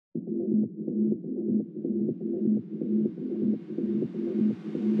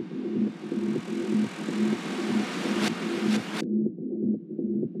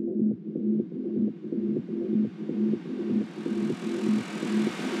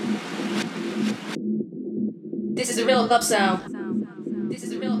This is a real club sound. This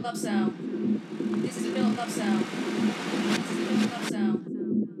is a real club sound. This is a real club sound. This is a real club sound.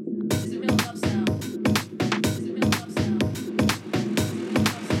 This is a real club sound.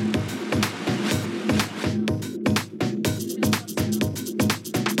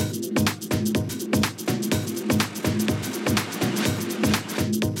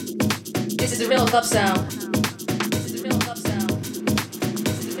 This is a real club sound. This is a real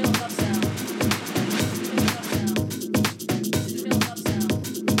club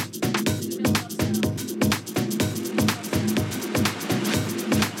sound.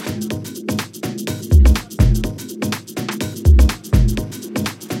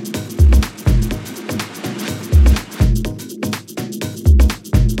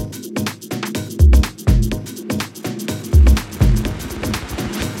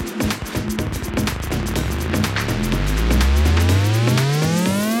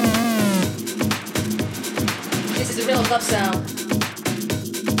 Club sound.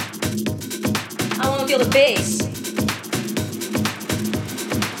 I wanna feel the bass.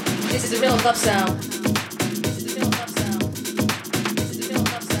 This is a real club sound. This is a real club sound. This is a real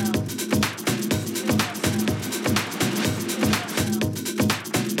club sound.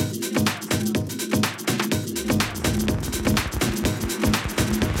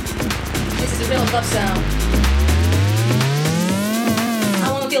 This is a real club sound. I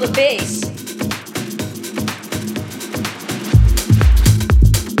wanna feel the bass.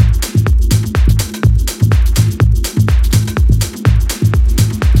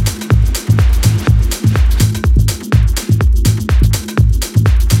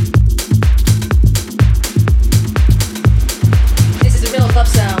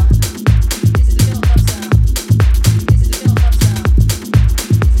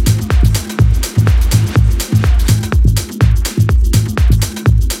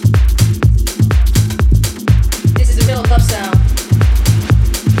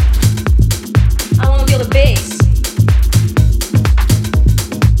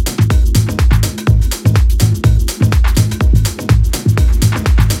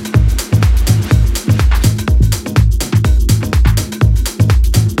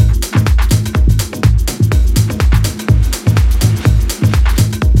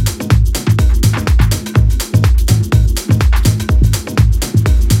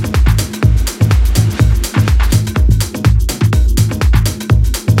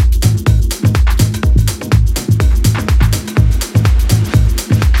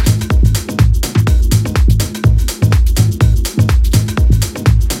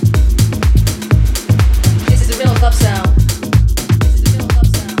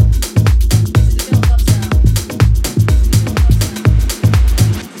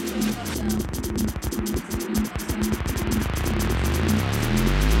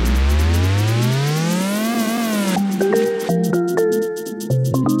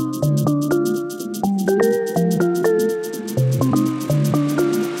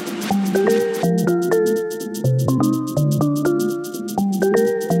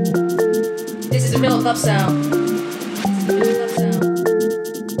 Club sound. This is a real club sound.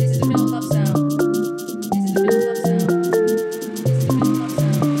 This is a real club sound. This is a real club sound.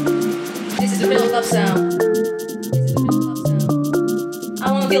 This is a real club sound. I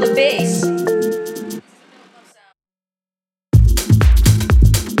wanna feel the bass.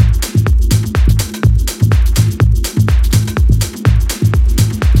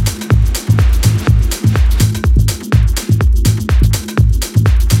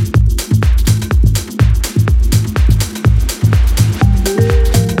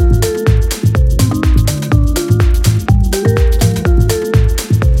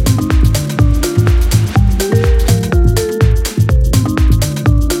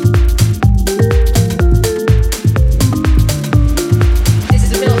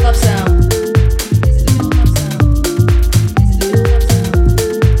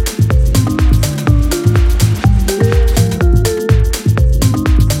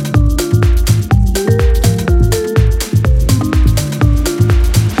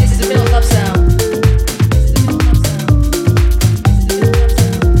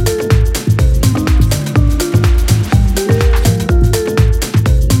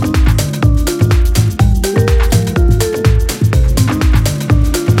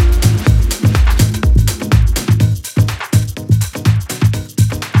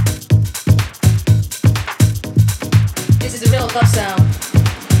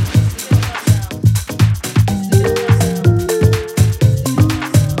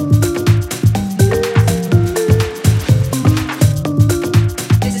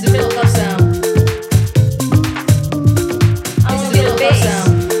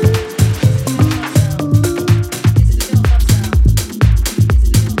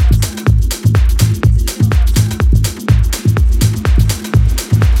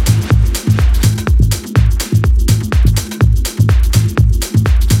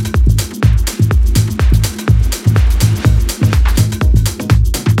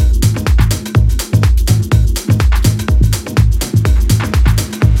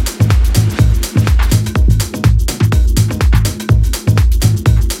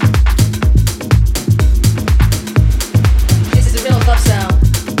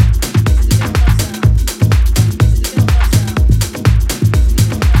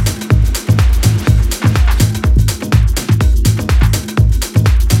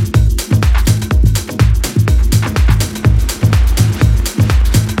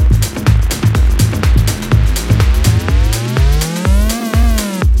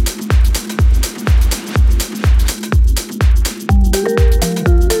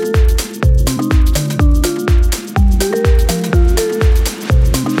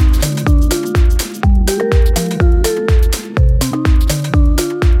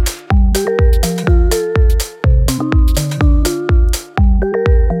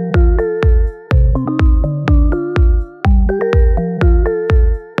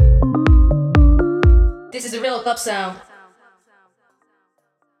 a real club sound.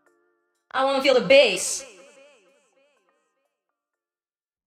 I want to feel the bass.